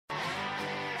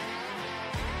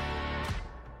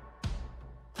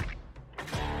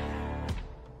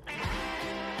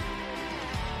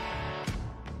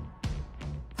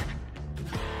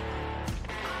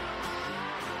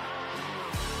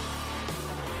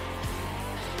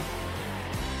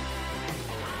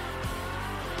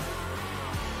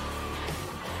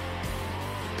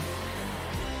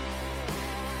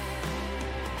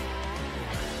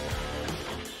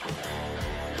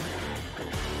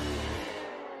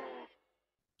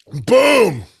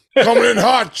Boom! Coming in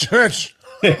hot, Trench.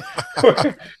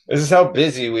 This is how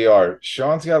busy we are.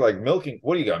 Sean's got like milking.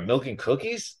 What do you got? Milking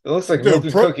cookies? It looks like Dude,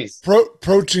 milking cookies.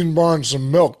 protein bar and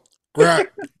some milk.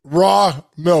 Raw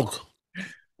milk.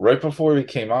 Right before we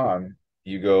came on,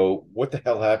 you go, "What the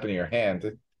hell happened to your hand?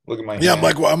 Look at my Yeah,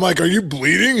 hand." I'm like, are you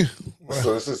bleeding?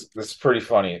 So this is pretty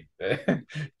funny.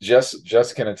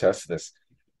 Jess can attest to this.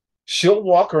 She'll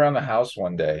walk around the house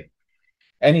one day,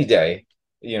 any day,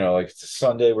 like it's a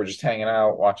Sunday, we're just hanging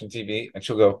out, watching TV, and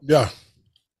she'll go, Yeah.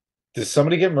 "Did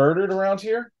somebody get murdered around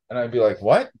here?" And I'd be like,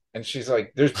 "What?" And she's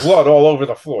like, "There's blood all over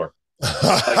the floor."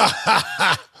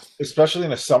 Like, especially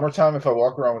in the summertime, if I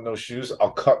walk around with no shoes,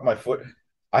 I'll cut my foot.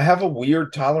 I have a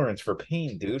weird tolerance for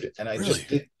pain, dude. And I Really? just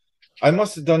did. I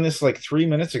must have done this like 3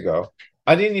 minutes ago.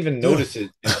 I didn't even Yeah. notice it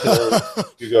until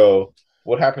you go,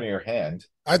 "What happened to your hand?"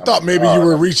 I I'm thought like, maybe you "Oh,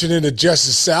 were reaching into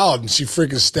Jess's salad and she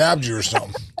freaking stabbed you or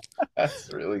something.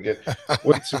 that's really good."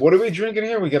 Wait, so what are we drinking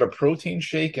here? We got a protein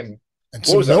shake and And what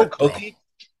some was that? A milk, bro. cookie?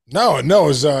 No, it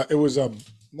was no,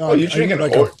 Oh, you're I need drinking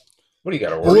like a what do you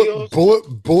got? Oreos?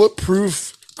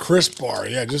 bulletproof crisp bar.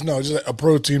 Yeah, just a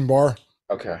protein bar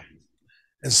Okay.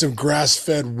 and some grass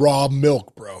fed raw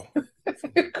milk, bro.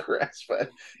 Grass fed.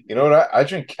 You know what? I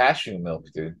drink cashew milk,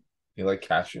 dude. You like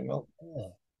cashew milk?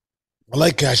 I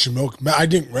like cashew milk. I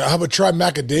didn't. How about try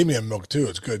macadamia milk too?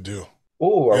 It's good too.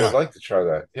 Oh, I would Yeah, like to try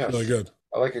that. it's really Yes. good.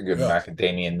 I like a good Yeah,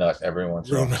 macadamia nut every once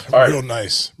in a real while. All right. real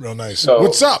nice, real nice.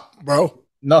 What's So up, bro?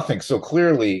 nothing. So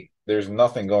clearly there's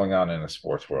nothing going on in the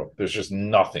sports world. There's just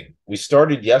nothing. We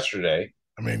started yesterday.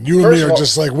 I mean, you and me First are of all,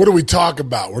 just like, what do we talk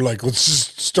about? We're like, let's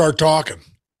just start talking.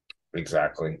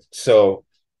 exactly. So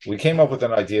we came up with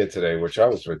an idea today, which I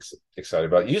was excited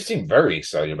about. You seem very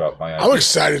excited about my I'm idea.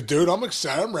 excited, dude. I'm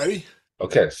excited. I'm ready.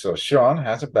 Okay, so Sean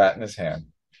has a bat in his hand.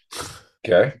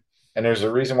 Okay. And there's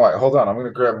a reason why. Hold on, I'm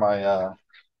gonna grab my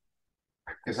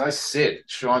because I sit,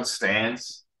 Sean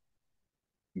stands,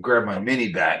 grab my mini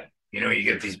bat. You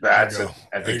get these There you bats go.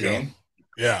 at There the you go. game.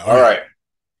 Yeah. Oh All yeah. right.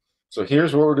 So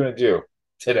here's what we're gonna do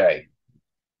today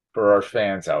for our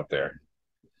fans out there.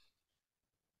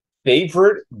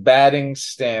 Favorite batting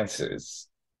stances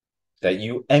that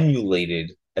you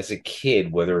emulated as a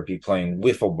kid, whether it be playing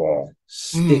wiffle ball,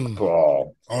 Mm.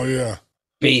 stickball, Oh yeah.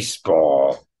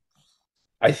 baseball.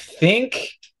 I think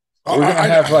I, we're gonna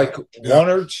have I like yeah. one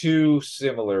or two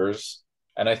similars,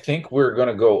 and I think we're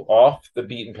gonna go off the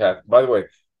beaten path. By the way,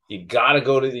 you gotta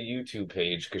go to the YouTube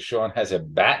page because Sean has a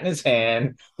bat in his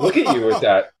hand. Look at you with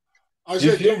that. I Do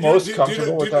you said, feel most you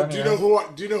comfortable with that in do your you know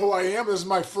hand? who I am? This is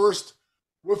my first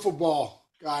wiffle ball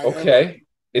guy ever. Okay.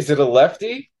 Is it a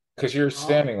lefty? Because you're Uh,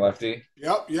 standing lefty.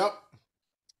 yep.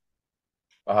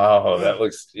 Oh, Yeah. that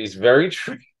looks, he's very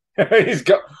true. He's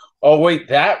got, oh, wait,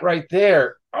 that right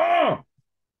there. Oh,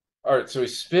 all right. So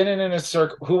he's spinning in a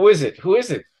circle. Who is it? Who is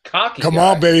it? Cocky Come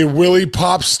on, guy. baby. Willie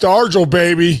Pop Stargell,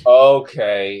 baby.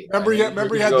 Okay. I Remember, knew yeah, you were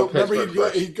remember he going to had go the remember Pittsburgh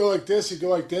first. he'd go like this, he'd go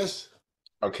like this,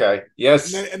 Okay.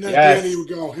 Yes. and then at the end Yes. he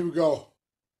would go.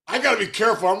 I gotta be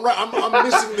careful. I'm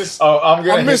missing this. Oh, I'm going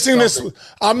to I'm hit missing this. something.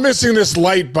 I'm missing this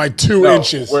light by two No,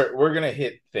 inches. we're going to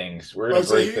hit things. We're going But to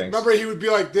so break things. remember he would be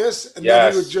like this,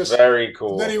 Yes. Very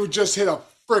and then he cool. would just hit a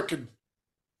freaking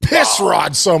piss Bomb.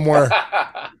 rod somewhere.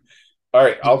 All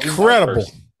right. I'll do mine Incredible.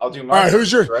 first. I'll do All mine right,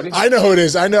 who's first. your? Ready? I know who it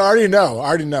is. I know. I already know. I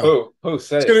already know. Who?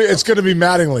 Say it. It's gonna be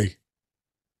Mattingly.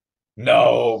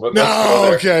 No, but let's go No.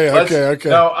 there. Okay. Let's Okay.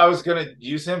 no, I was gonna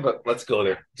use him, but let's go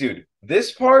there. Dude,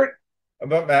 this part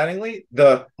about Mattingly,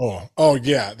 the Oh. Oh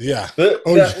yeah. Yeah. the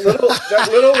Oh that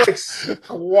little like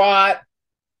squat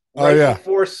Oh right yeah.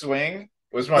 before swing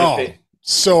was my Oh, thing.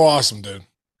 so awesome, dude.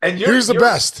 And Here's the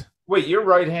best. wait, you're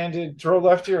right-handed throw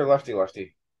lefty or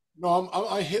lefty? No,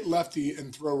 I hit lefty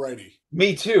and throw righty.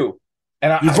 Me too.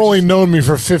 And You've only known me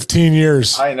for 15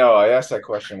 years. I know I ask that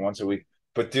question once a week.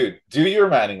 But dude, do your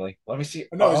Mattingly. Let me see.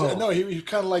 No, he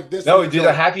kind of like this. No, do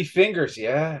the happy fingers,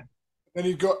 yeah. Then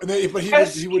he'd go, and then, but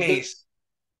Yes, case. he would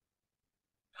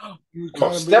Oh,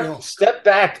 kind of be, step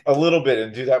back a little bit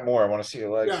and do that more. I want to see your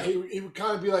legs. yeah, he would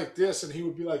kind of be like this, and he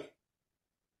would be like,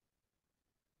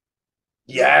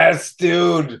 Yes,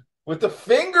 dude. With the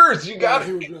fingers, you got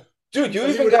he it. would, Dude, you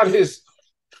he even would, got his.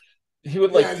 He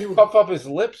would yeah, and he would. puff up his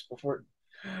lips before.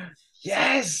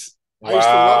 Yes. I used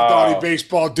to love Donnie Wow.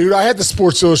 baseball, dude. I had the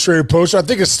Sports Illustrated poster. I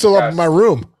think it's still up in my Yes.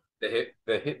 room. The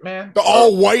hitman. The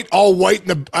all white in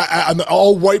the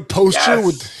all white poster Yes.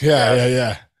 with Yes.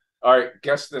 yeah. All right,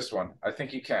 guess this one. I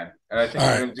think you can, and I think All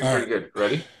you're right, going to do all pretty right, good.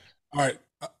 Ready? all right.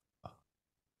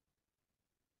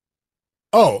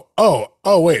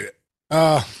 Oh, wait.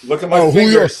 Look at my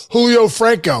fingers. Julio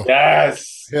Franco.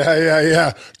 Yes.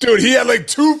 Yeah. Dude, he had like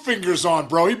two fingers on,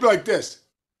 bro. He'd be like this.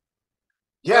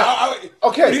 Yeah.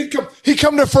 Okay. He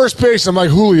come to first base. I'm like,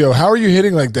 Julio, how are you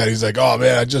hitting like that? He's like, oh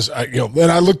man, then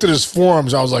I looked at his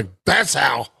forums. I was like, that's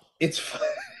how. It's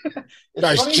it's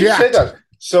Guy's funny you say jacked. that.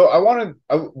 So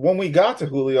when we got to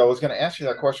Julio, I was going to ask you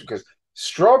that question because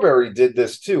Strawberry did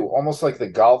this too, almost like the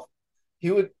golf.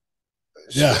 He would.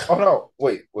 Yeah. Oh no!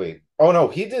 Wait! Oh no!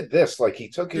 He did this. Like he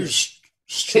took his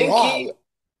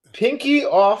pinky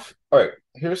off. All right.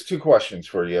 Here's two questions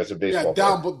for you as a baseball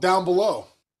player. Down below.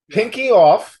 Pinky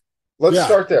off. Let's Yeah.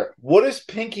 start there. What does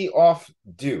pinky off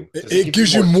do? It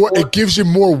gives you more. Torque? It gives you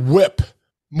more whip.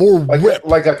 More whip,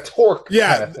 like a torque.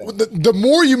 Yeah, kind of the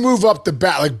more you move up the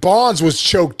bat, like Bonds was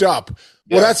choked up.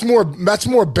 Well, that's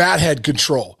more bat head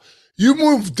control. You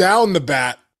move down the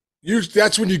bat,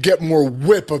 that's when you get more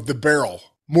whip of the barrel,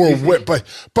 more whip. But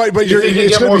you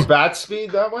get more bat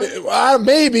speed that way.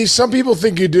 Maybe some people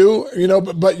think you do,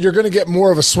 but you're going to get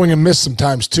more of a swing and miss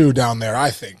sometimes too down there. I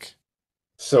think.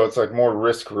 So it's like more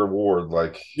risk reward,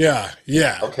 like yeah.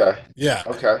 Okay. Yeah.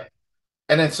 Okay.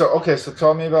 And then so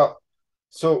tell me about.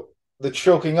 So the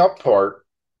choking up part,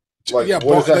 like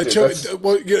what does that do?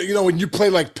 Well, when you play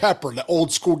like Pepper, the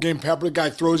old school game Pepper, the guy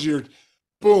throws you,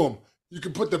 boom, you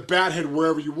can put the bat head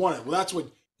wherever you want it. Well, that's when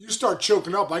you start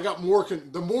choking up. I got more.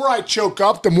 The more I choke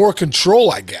up, the more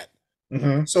control I get.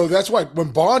 Mm-hmm. So that's why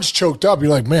when Bonds choked up, you're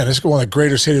like, man, this is one of the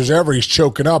greatest hitters ever. He's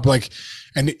choking up,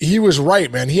 and he was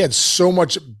right, man. He had so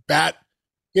much bat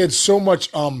head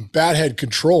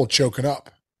control choking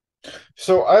up.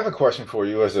 So I have a question for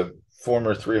you as a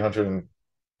former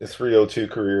 302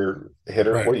 career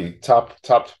hitter. Right. What are you, top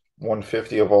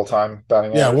 150 of all time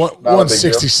batting average? Yeah,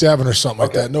 167 or something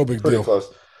like that. No big pretty deal.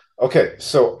 Close. Okay,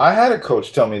 so I had a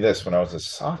coach tell me this when I was a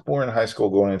sophomore in high school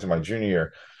going into my junior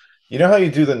year. You know how you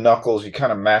do the knuckles? You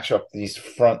kind of match up these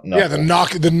front knuckles. Yeah,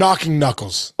 the knocking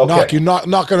knuckles. Okay.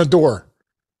 Knock on a door.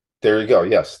 There you go.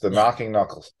 Yes, the knocking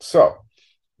knuckles. So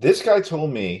this guy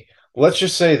told me, let's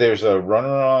just say there's a runner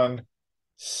on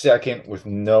second with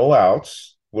no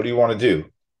outs. What do you want to do?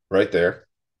 Right there.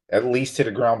 At least hit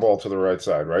a ground ball to the right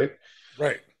side, right?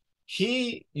 Right.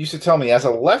 He used to tell me as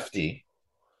a lefty,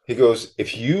 he goes,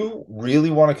 if you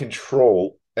really want to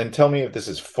control, and tell me if this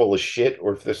is full of shit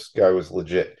or if this guy was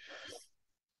legit.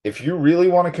 If you really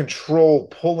want to control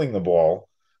pulling the ball,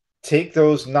 take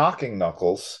those knocking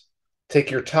knuckles, take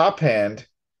your top hand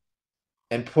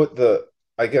and put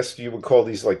I guess you would call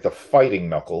these like the fighting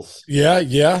knuckles.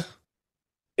 Yeah.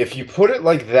 If you put it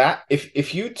like that,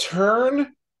 if you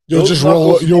turn, you'll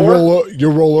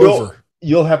roll over.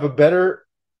 You'll have a better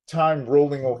time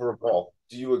rolling over a ball.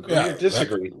 Do you agree or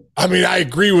disagree? I mean, I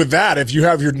agree with that. If you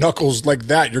have your knuckles like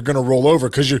that, you're going to roll over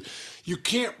because you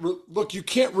can't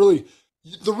really.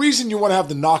 The reason you want to have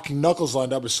the knocking knuckles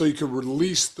lined up is so you can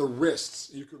release the wrists.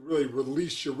 You can really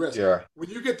release your wrist. Yeah. When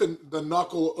you get the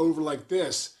knuckle over like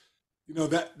this,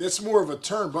 that's more of a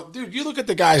turn. But dude, you look at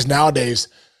the guys nowadays.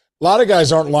 A lot of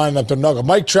guys aren't lining up their knuckle.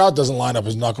 Mike Trout doesn't line up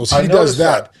his knuckles. He does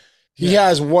that. He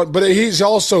has one, but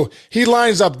he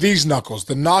lines up these knuckles,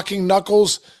 the knocking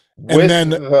knuckles, and then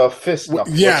the fist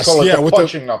knuckle. Yes, with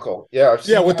punching knuckle.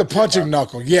 Yeah, with the punching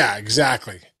knuckle. Yeah,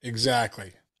 exactly.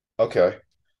 Okay.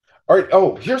 All right.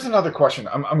 Oh, here's another question.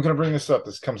 I'm going to bring this up.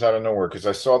 This comes out of nowhere because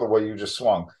I saw the way you just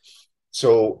swung.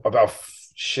 So about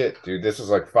dude. This is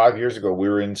like 5 years ago. We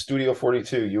were in Studio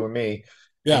 42, you and me.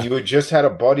 Yeah. And you had just had a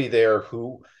buddy there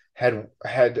who had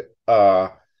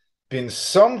been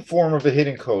some form of a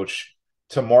hitting coach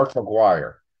to Mark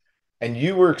McGwire. And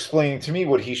you were explaining to me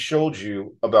what he showed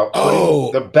you about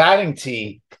putting the batting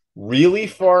tee really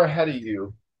far ahead of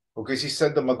you, because he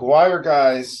said the McGwire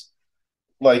guys,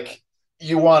 like,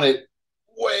 you want it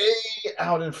way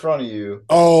out in front of you.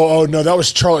 Oh no, that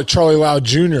was Charlie Lau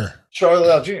Jr. Charlie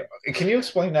Lau Jr. Can you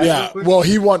explain that? Yeah, well,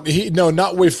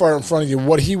 not way far in front of you.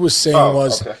 What he was saying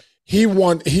was he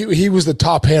was the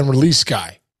top hand release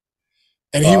guy,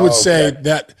 and he would say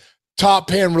that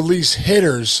top hand release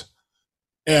hitters,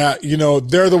 they're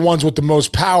the ones with the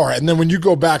most power. And then when you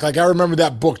go back, like I remember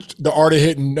that book, The Art of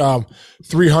Hitting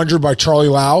 300 by Charlie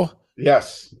Lau.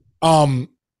 Yes.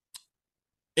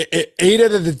 8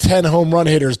 out of the 10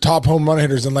 top home run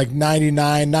hitters in like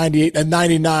 99, 98, and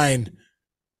 99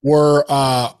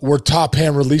 were top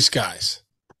hand release guys.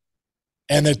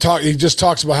 And he just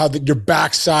talks about how your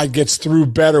backside gets through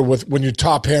better when you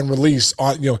top hand release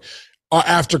on,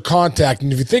 after contact.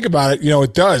 And if you think about it,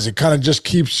 it does. It kind of just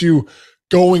keeps you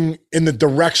going in the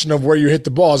direction of where you hit the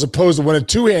ball, as opposed to when a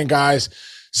two-hand guys,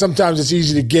 sometimes it's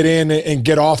easy to get in and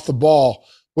get off the ball.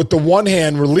 With the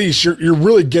one-hand release, you're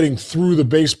really getting through the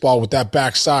baseball with that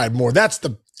backside more. That's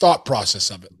the thought process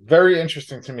of it. Very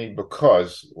interesting to me,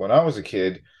 because when I was a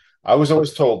kid, I was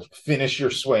always told, finish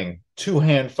your swing,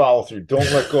 two-hand follow-through,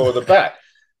 don't let go of the bat.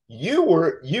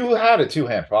 you had a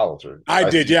two-hand follow through. I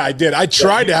did, see. yeah, I did. I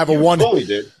tried to have a you one. Fully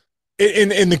did.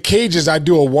 In the cages, I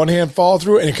do a one hand follow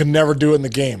through, and I could never do it in the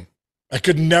game. I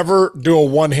could never do a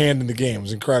one hand in the game. It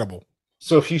was incredible.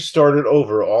 So if you started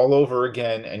over all over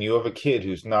again, and you have a kid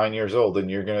who's 9 years old, and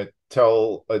you're gonna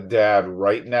tell a dad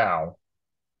right now,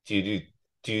 do you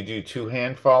do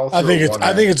two-hand follow through?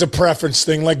 I think it's a preference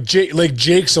thing. Like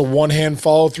Jake's a one hand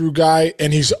follow through guy,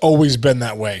 and he's always been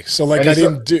that way. So like I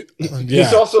didn't do. Yeah.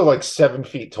 He's also like 7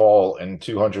 feet tall and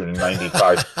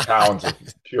 295 pounds of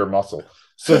pure muscle.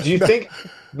 So do you think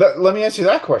that? Let me ask you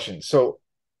that question. So,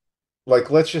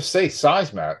 like, let's just say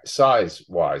size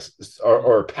wise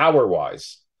or power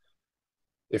wise.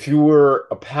 If you were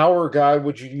a power guy,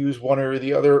 would you use one or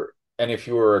the other? And if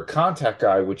you were a contact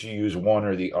guy, would you use one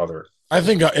or the other? I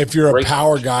think if you're a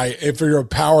power guy,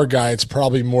 it's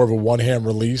probably more of a one hand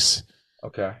release.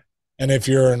 Okay. And if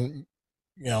you're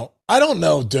I don't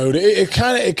know, dude. It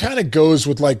kind of goes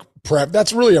with like prep.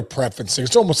 That's really a preference thing.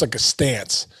 It's almost like a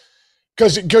stance.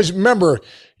 Because remember,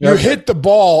 you hit the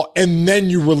ball and then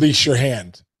you release your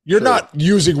hand. You're not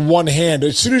using one hand.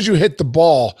 As soon as you hit the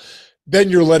ball, then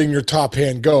you're letting your top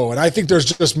hand go. And I think there's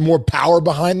just more power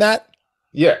behind that.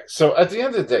 Yeah. So at the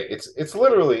end of the day, it's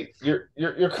literally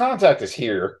your contact is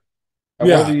here. And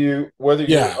whether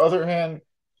your other hand.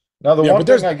 Now the one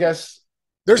thing I guess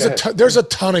there's a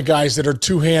ton of guys that are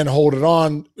two hand hold it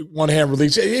on, one hand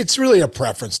release. It's really a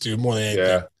preference, dude, more than anything.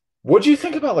 Yeah. What do you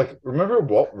think about, like, remember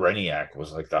Walt Reniak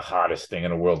was like the hottest thing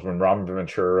in the world when Robin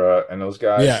Ventura and those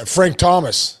guys? Yeah, Frank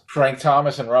Thomas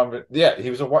and Robin. Yeah, he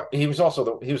was a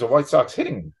White Sox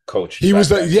hitting coach. He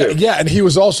was and he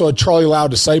was also a Charlie Lau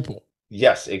disciple.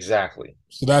 Yes, exactly.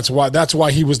 So that's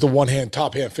why he was the one hand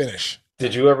top hand finish.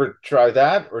 Did you ever try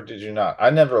that or did you not? I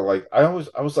never I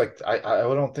was like I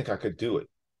don't think I could do it.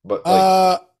 But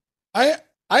like,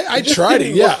 I tried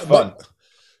it, yeah. Fun.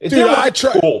 I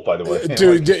tried. Cool, by the way,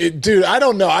 dude. I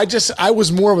don't know. I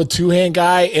was more of a two hand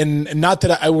guy, and not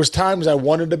that I was times I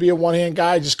wanted to be a one hand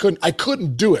guy. I just couldn't. I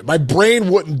couldn't do it. My brain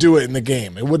wouldn't do it in the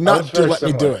game. It would not let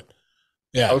me do it.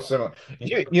 Yeah, I was similar.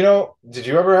 You know, did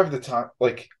you ever have the time?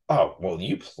 Like, oh, well,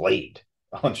 you played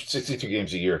 162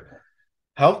 games a year.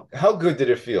 How good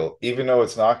did it feel, even though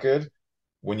it's not good,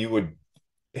 when you would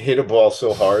hit a ball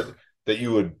so hard that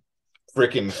you would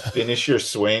freaking finish your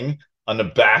swing on the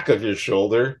back of your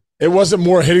shoulder? It wasn't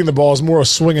more hitting the ball; it was more a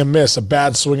swing and miss, a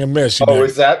bad swing and miss.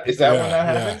 Is that when that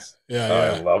happens?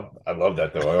 Yeah. I love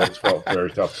that though. I always felt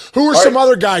very tough. Who were some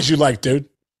other guys you liked, dude?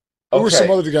 Who were some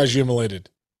other guys you emulated?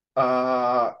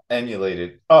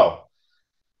 Emulated. Oh,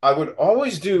 I would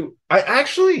always do. I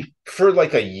actually, for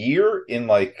like a year in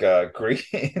like grade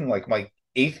in like my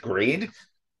 8th grade,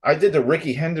 I did the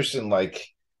Ricky Henderson like.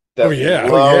 That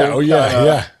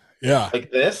yeah. Like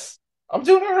this. I'm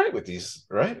doing all right with these,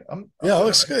 right? It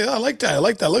looks good. I like that.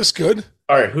 Looks good.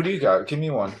 All right, who do you got? Give me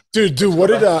one. Dude, what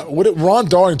did Ron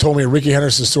Darling told me a Ricky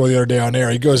Henderson story the other day on air.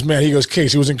 He goes,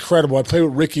 Case, he was incredible. I played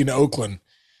with Ricky in Oakland.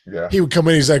 Yeah. He would come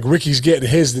in, he's like, Ricky's getting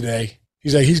his today.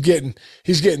 He's like, he's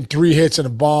getting 3 hits and a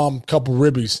bomb, couple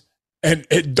ribbies. And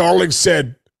Darling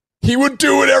said he would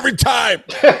do it every time.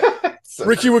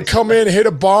 Ricky would come in, hit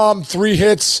a bomb, 3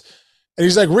 hits. And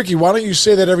he's like, Ricky, why don't you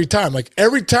say that every time? Like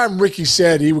every time Ricky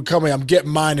said he would come in, I'm getting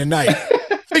mine tonight.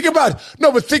 Think about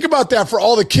that for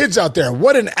all the kids out there.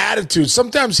 What an attitude.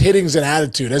 Sometimes hitting's an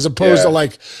attitude as opposed to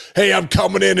like, hey, I'm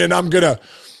coming in and I'm going to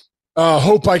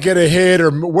hope I get a hit,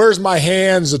 or where's my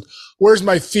hands? Where's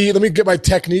my feet? Let me get my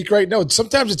technique right. No,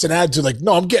 sometimes it's an attitude like,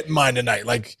 no, I'm getting mine tonight.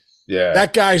 Like,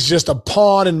 that guy's just a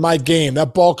pawn in my game.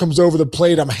 That ball comes over the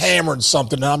plate. I'm hammering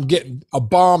something and I'm getting a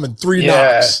bomb and 3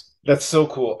 knocks. That's so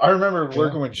cool. I remember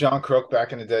working with John Crook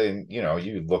back in the day, and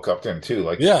you look up to him too.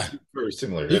 Like, very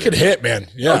similar. He could hit, man.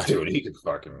 Yeah, dude, he could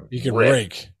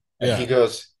rake. Yeah. And he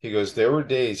goes. There were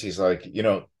days. He's like,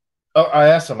 I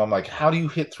asked him. I'm like, how do you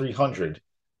hit 300?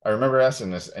 I remember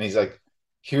asking this, and he's like,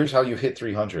 here's how you hit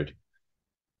 300.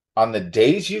 On the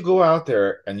days you go out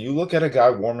there and you look at a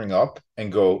guy warming up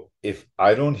and go, if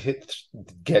I don't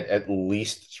get at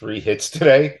least 3 hits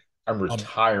today, I'm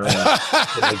retiring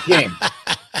from the game.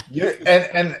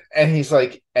 And he's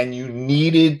like, and you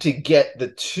needed to get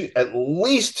at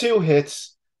least 2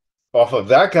 hits off of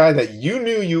that guy that you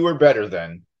knew you were better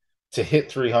than to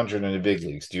hit 300 in the big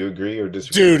leagues. Do you agree or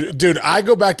disagree? Dude, I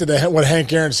go back to what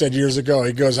Hank Aaron said years ago.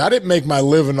 He goes, I didn't make my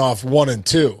living off 1 and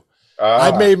 2.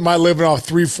 I made my living off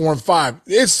 3, 4, and 5.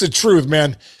 It's the truth,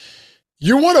 man.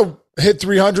 You want to hit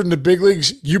 300 in the big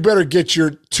leagues, you better get your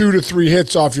 2 to 3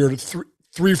 hits off your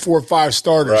 3, 4, 5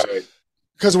 starters. Right.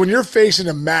 Because when you're facing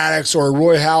a Maddox or a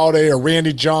Roy Halladay or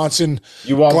Randy Johnson,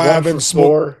 you want Glavine, 1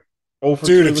 for 4. Oh for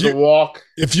Dude, 3 with a walk.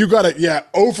 If you got it,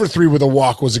 0 for 3 with a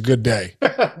walk was a good day.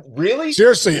 Really?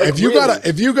 Seriously, Like, if you got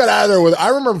out of there with, I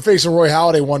remember facing Roy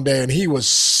Halladay one day and he was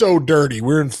so dirty.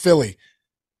 We were in Philly.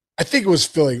 I think it was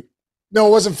Philly. No,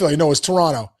 it wasn't Philly. No, it was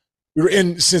Toronto. We were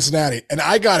in Cincinnati and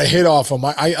I got a hit off him.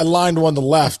 I lined one to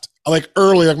left, like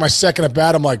early, like my second at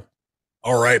bat. I'm like,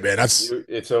 all right, man,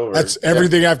 it's over. That's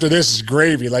everything after this is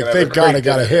gravy. Like, thank God I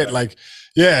got a hit. Like,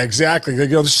 yeah, exactly.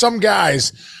 Like, some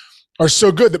guys are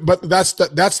so good, but that's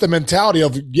the mentality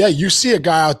of, you see a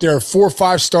guy out there, 4 or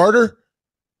 5 starter,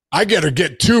 I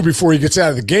get 2 before he gets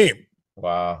out of the game.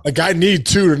 Wow. Like, I need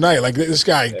 2 tonight. Like, this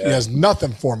guy he has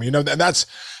nothing for me,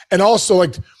 and also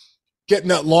like getting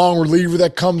that long reliever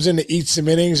that comes in to eat some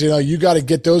innings, you got to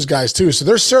get those guys too. So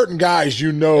there's certain guys,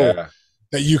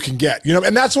 that you can get,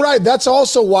 and that's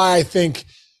also why I think,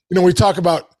 we talk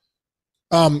about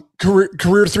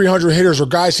career 300 hitters or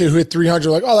guys who hit 300,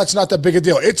 like, oh, that's not that big a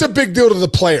deal. It's a big deal to the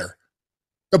player.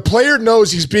 The player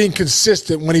knows he's being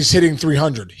consistent when he's hitting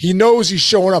 300. He knows he's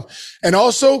showing up. And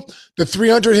also, the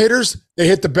 300 hitters, they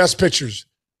hit the best pitchers.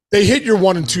 They hit your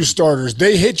 1 and 2 starters.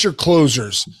 They hit your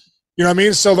closers. You know what I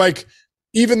mean? So, like,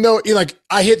 even though,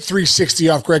 I hit 360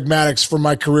 off Greg Maddux for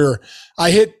my career,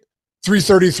 I hit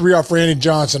 333 off Randy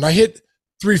Johnson. I hit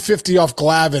 350 off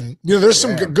Glavine. There's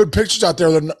some good pitchers out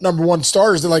there that are number 1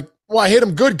 starters. They're like, well, I hit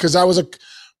him good because I was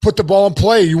put the ball in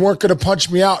play. You weren't going to punch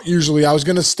me out usually. I was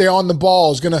going to stay on the ball. I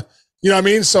was going to, you know what I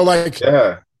mean? So, like,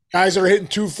 guys that are hitting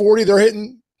 240, they're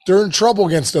in trouble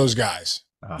against those guys.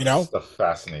 Stuff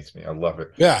fascinates me. I love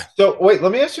it. Yeah. So, wait,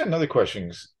 let me ask you another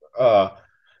question.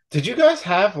 Did you guys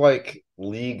have, like,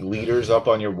 league leaders up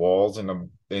on your walls in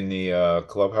the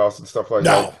clubhouse and stuff like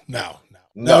that? No.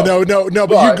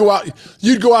 But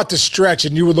you'd go out to stretch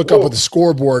and you would look up at the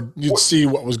scoreboard. You'd see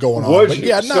what was going on.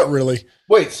 But not really.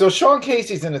 Wait, so Sean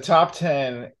Casey's in the top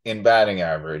 10 in batting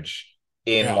average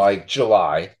in like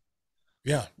July.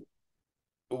 Yeah.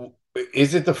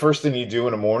 Is it the first thing you do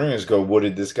in the morning is go, what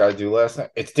did this guy do last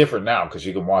night? It's different now because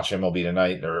you can watch MLB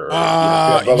Tonight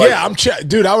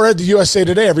dude, I read the USA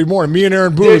Today every morning. Me and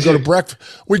Aaron Boone would go to breakfast.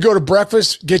 We go to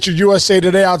breakfast, get your USA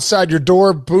Today outside your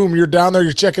door. Boom, you're down there.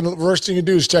 You're checking. The first thing you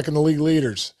do is checking the league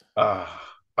leaders.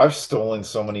 I've stolen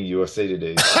so many USA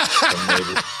Todays.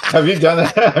 Have you done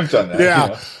that? I've done that.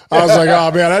 Yeah. I was like, oh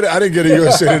man, I didn't get a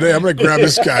USA Today. I'm going to grab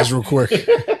this guy's real quick.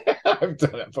 I've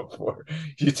done it before.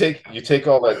 You take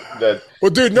all that.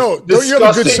 Well, dude, no, don't you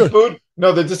have a good food?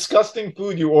 No, the disgusting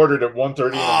food you ordered at 1:30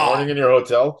 in the morning in your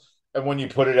hotel, and when you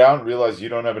put it out and realize you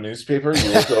don't have a newspaper, you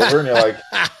look over and you're like,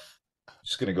 I'm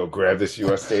just gonna go grab this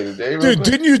USA Today. Dude,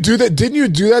 didn't you do that? Didn't you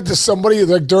do that to somebody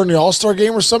like during the All-Star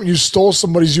game or something? You stole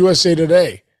somebody's USA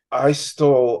Today. I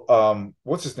stole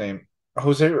what's his name?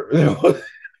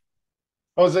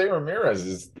 Jose Ramirez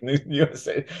is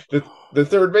USA, the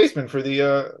third baseman for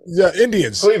the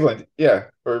Indians, Cleveland,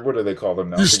 or what do they call them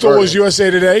now? You stole his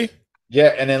USA Today,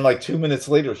 and then like 2 minutes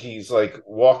later, he's like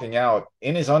walking out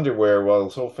in his underwear while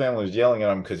his whole family was yelling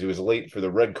at him because he was late for the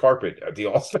red carpet at the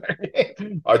All-Star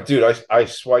game. Dude, I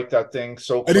swiped that thing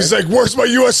so quick. And he's like, "Where's my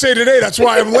USA Today? That's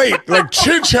why I'm late." Like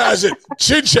Chinch has it.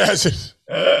 Chinch has it.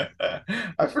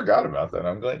 I forgot about that.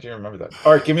 I'm glad you remember that.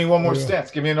 All right, give me one more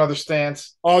stance. Give me another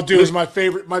stance. Oh, dude, it was my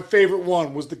favorite. My favorite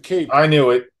one was the cape. I knew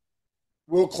it.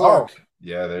 Will Clark. Oh,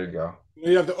 yeah, there you go.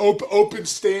 You have the open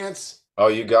stance. Oh,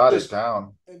 you got it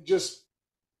down. And just,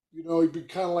 he'd be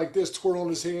kind of like this, twirling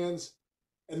his hands,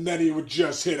 and then he would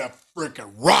just hit a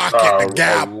freaking rocket in the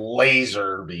gap. A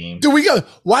laser beam. Dude,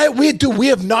 we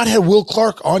have not had Will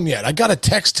Clark on yet. I got to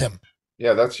text him.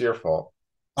 Yeah, that's your fault.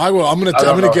 I will. I'm gonna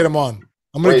get him on.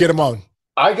 Get him on.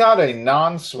 I got a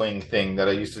non-swing thing that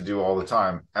I used to do all the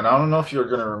time, and I don't know if you're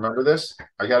going to remember this.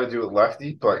 I got to do it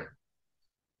lefty, but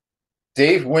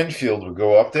Dave Winfield would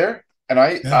go up there, and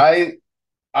I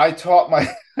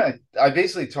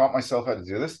basically taught myself how to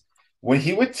do this. When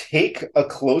he would take a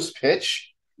close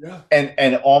pitch,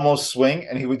 and almost swing,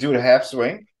 and he would do a half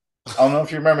swing. I don't know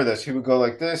if you remember this. He would go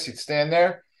like this. He'd stand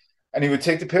there, and he would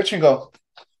take the pitch and go,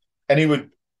 and he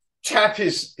would tap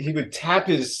his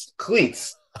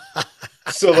cleats.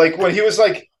 So like when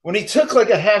he took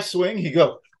like a half swing, he'd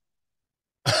go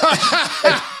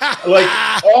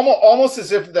like almost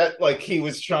as if that like he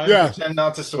was trying to pretend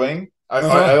not to swing.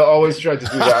 I always tried to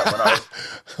do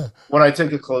that when I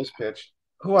take a close pitch.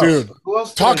 Who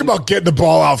else? Talk about getting the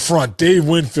ball out front. Dave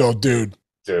Winfield, dude.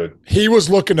 He was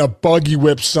looking to buggy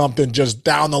whip something just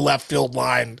down the left field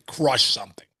line, crush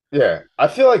something. Yeah. I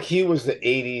feel like he was the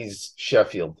 80s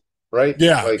Sheffield. Right?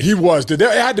 Yeah, he was. Dude, it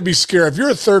had to be scared. If you're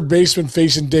a third baseman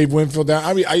facing Dave Winfield,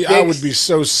 I would be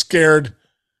so scared.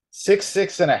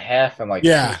 6'6.5" and like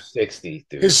Yeah. 260,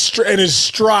 dude. His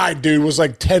stride, dude, was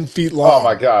like 10 feet long. Oh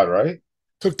my god, right?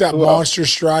 Took that Who monster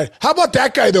stride. How about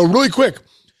that guy though? Really quick,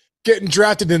 getting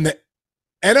drafted in the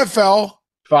NFL,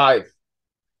 5.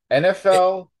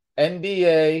 NFL,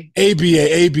 NBA,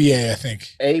 ABA, I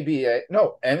think. ABA.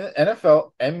 No,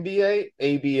 NFL, NBA,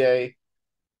 ABA,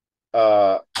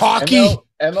 Hockey.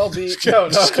 MLB. Just No.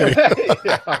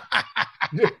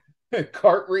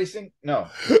 Kart racing. No,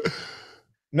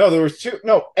 there was 2.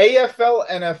 No, AFL,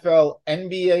 NFL,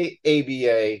 NBA,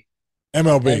 ABA,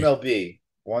 MLB.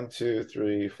 1, 2,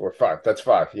 3, 4, 5. That's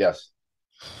 5. Yes,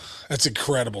 that's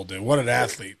incredible, dude. What an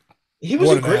athlete! He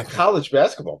was a great college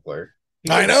basketball player.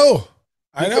 I know.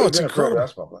 It's incredible.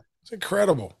 Basketball player. It's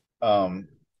incredible. All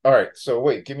right. So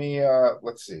wait, give me.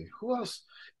 Let's see. Who else?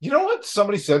 You know what?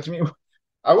 Somebody said to me.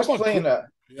 I was playing. I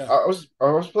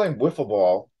was playing wiffle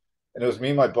ball, and it was me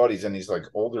and my buddies, and these like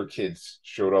older kids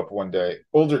showed up one day.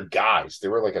 Older guys. They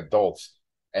were like adults,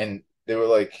 and they were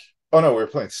like, "Oh no, we were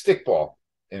playing stickball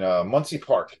in Muncie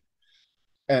Park."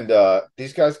 And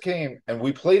these guys came, and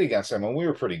we played against them, and we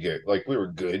were pretty good. Like, we were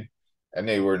good, and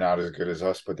they were not as good as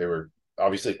us, but they were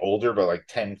obviously older by like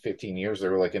 10, 15 years. They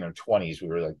were like in their 20s. We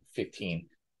were like 15,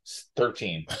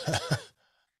 13.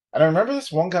 And I remember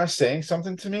this one guy saying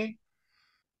something to me,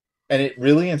 and it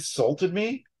really insulted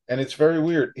me, and it's very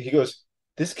weird. He goes,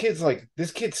 this kid's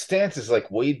stance is like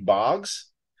Wade Boggs.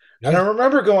 Yeah. And I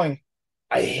remember going,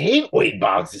 I hate Wade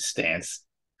Boggs' stance.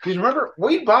 Because remember,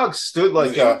 Wade Boggs stood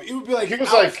like he would be like, he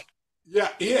was like, yeah,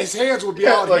 his hands would be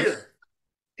out like, here.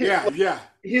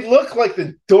 He looked like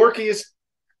the dorkiest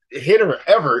hitter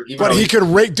ever. But he could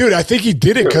rake, dude. I think he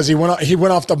did it because he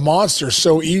went off the monster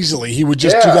so easily. He would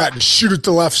just do that and shoot it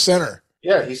to left center.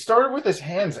 Yeah, he started with his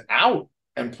hands out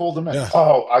and pulled them in. Yeah.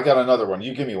 Oh, I got another one.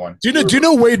 You give me one. Do you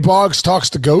know Wade Boggs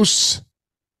talks to ghosts?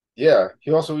 Yeah,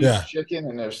 he also eats chicken,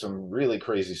 and there's some really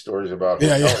crazy stories about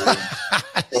him.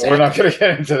 But we're not going to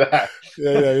get into that.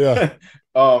 Yeah.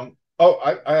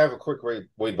 I have a quick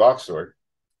Wade Boggs story.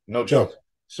 No joke.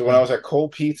 So when I was at Cole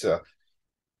Pizza,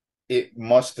 it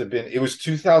was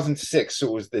 2006. So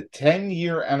it was the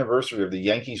 10-year anniversary of the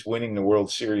Yankees winning the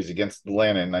World Series against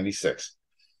Atlanta in 96.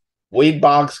 Wade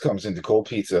Boggs comes into Cole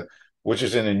Pizza, which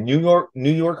is in a New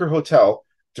Yorker hotel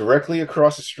directly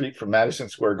across the street from Madison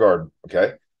Square Garden.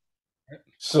 Okay.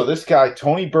 So this guy,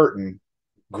 Tony Burton,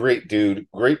 great dude,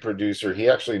 great producer. He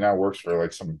actually now works for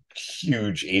like some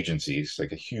huge agencies,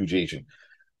 like a huge agent.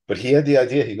 But he had the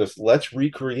idea. He goes, let's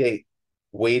recreate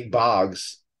Wade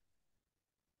Boggs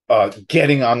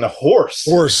getting on the horse.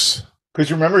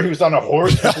 Because remember, he was on a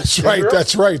horse. That's right.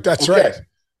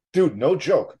 Dude, no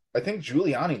joke. I think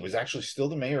Giuliani was actually still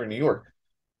the mayor of New York.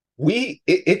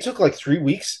 It took like 3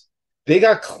 weeks. They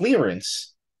got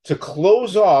clearance to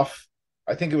close off,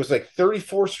 I think it was like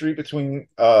 34th Street between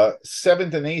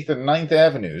 7th and 8th and 9th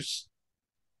Avenues,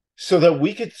 so that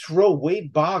we could throw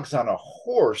Wade Boggs on a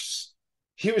horse.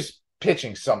 He was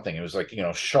pitching something. It was like,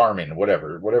 Charmin,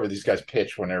 whatever these guys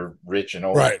pitch when they're rich and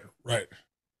old. Right.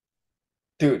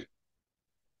 Dude,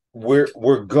 we're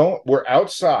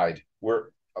outside. We're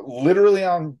literally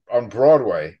on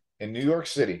Broadway in New York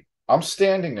City. I'm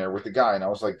standing there with the guy, and I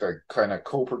was like the kind of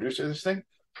co-producer of this thing.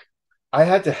 I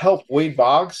had to help Wade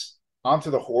Boggs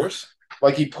onto the horse.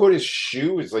 Like, he put his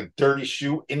like dirty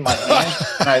shoe in my hand,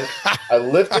 and I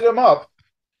lifted him up,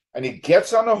 and he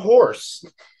gets on the horse,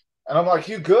 and I'm like,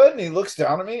 you good? And he looks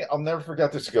down at me. I'll never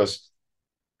forget this. He goes,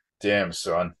 damn,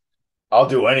 son, I'll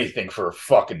do anything for a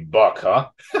fucking buck, huh?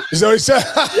 Is that what he said?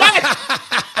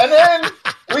 Yes! And then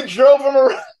we drove him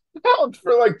around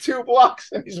for like 2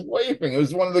 blocks, and he's waving. It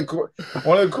was one of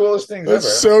the coolest things ever.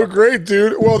 That's so great,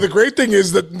 dude. Well, the great thing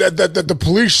is that the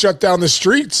police shut down the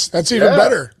streets. That's even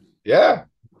better. Yeah.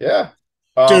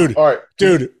 Dude. All right,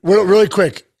 dude. Really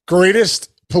quick, greatest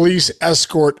police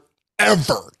escort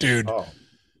ever, dude.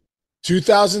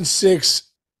 2006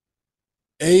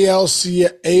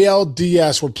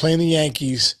 ALDS. We're playing the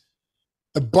Yankees.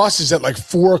 The bus is at like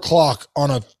 4:00 on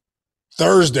a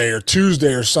Thursday or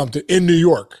Tuesday or something in New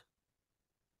York.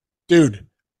 Dude,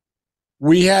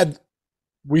 we had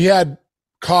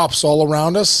cops all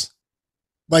around us,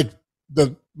 like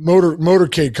the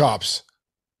motorcade cops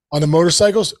on the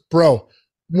motorcycles, bro,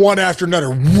 one after another,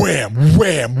 wham,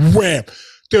 wham, wham.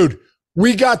 Dude,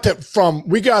 we got from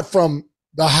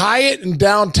the Hyatt in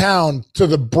downtown to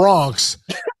the Bronx.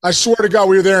 I swear to God,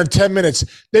 we were there in 10 minutes.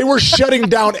 They were shutting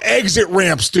down exit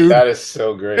ramps, dude. That is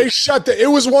so great. They shut it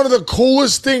was one of the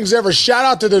coolest things ever. Shout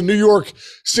out to the New York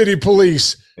City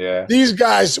Police. Yeah. These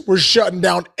guys were shutting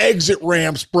down exit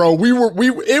ramps, bro.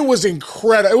 It was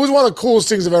incredible. It was one of the coolest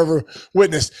things I've ever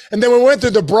witnessed. And then we went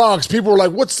through the Bronx. People were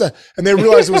like, what's the, and they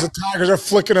realized it was the Tigers. They're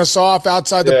flicking us off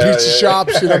outside the pizza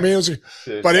shops. You know what I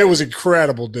mean? But it was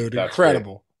incredible, dude. That's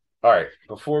incredible. Great. All right.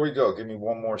 Before we go, give me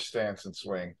one more stance and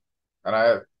swing. And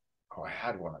I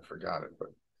had one. I forgot it, but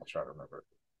I'll try to remember.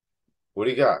 What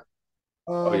do you got?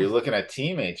 You're looking at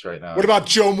teammates right now. What about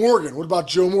Joe Morgan?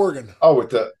 Oh, with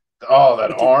that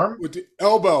arm? With the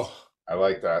elbow. I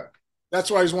like that.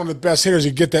 That's why he's one of the best hitters.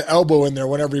 He'd get the elbow in there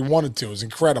whenever he wanted to. It was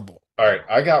incredible. All right.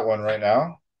 I got one right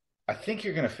now. I think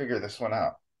you're going to figure this one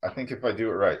out. I think if I do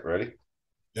it right. Ready?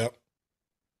 Yep.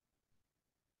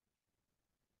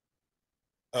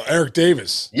 Eric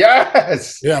Davis.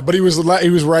 Yes. Yeah, but he was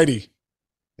righty.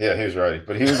 Yeah, he was righty.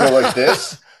 But he would go like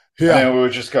this. Yeah. And then we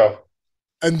would just go.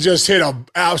 And just hit an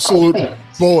absolute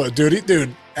bullet,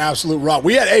 dude. Absolute rock.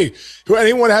 We had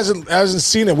anyone hasn't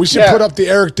seen it, we should put up the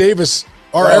Eric Davis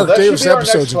Eric Davis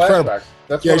episodes. Incredible.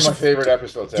 That's one of my favorite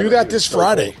episodes. Do that this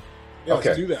Friday. Cool. Yeah,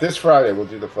 okay, do that. This Friday we'll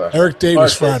do the flash. Eric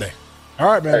Davis Friday. All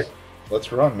right, man. All right,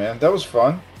 let's run, man. That was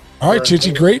fun. All right,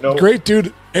 Chichi, great,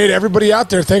 dude. Hey, to everybody out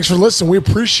there, thanks for listening. We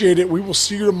appreciate it. We will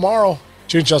see you tomorrow.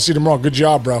 Chichi, I'll see you tomorrow. Good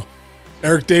job, bro.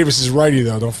 Eric Davis is righty,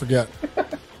 though. Don't forget.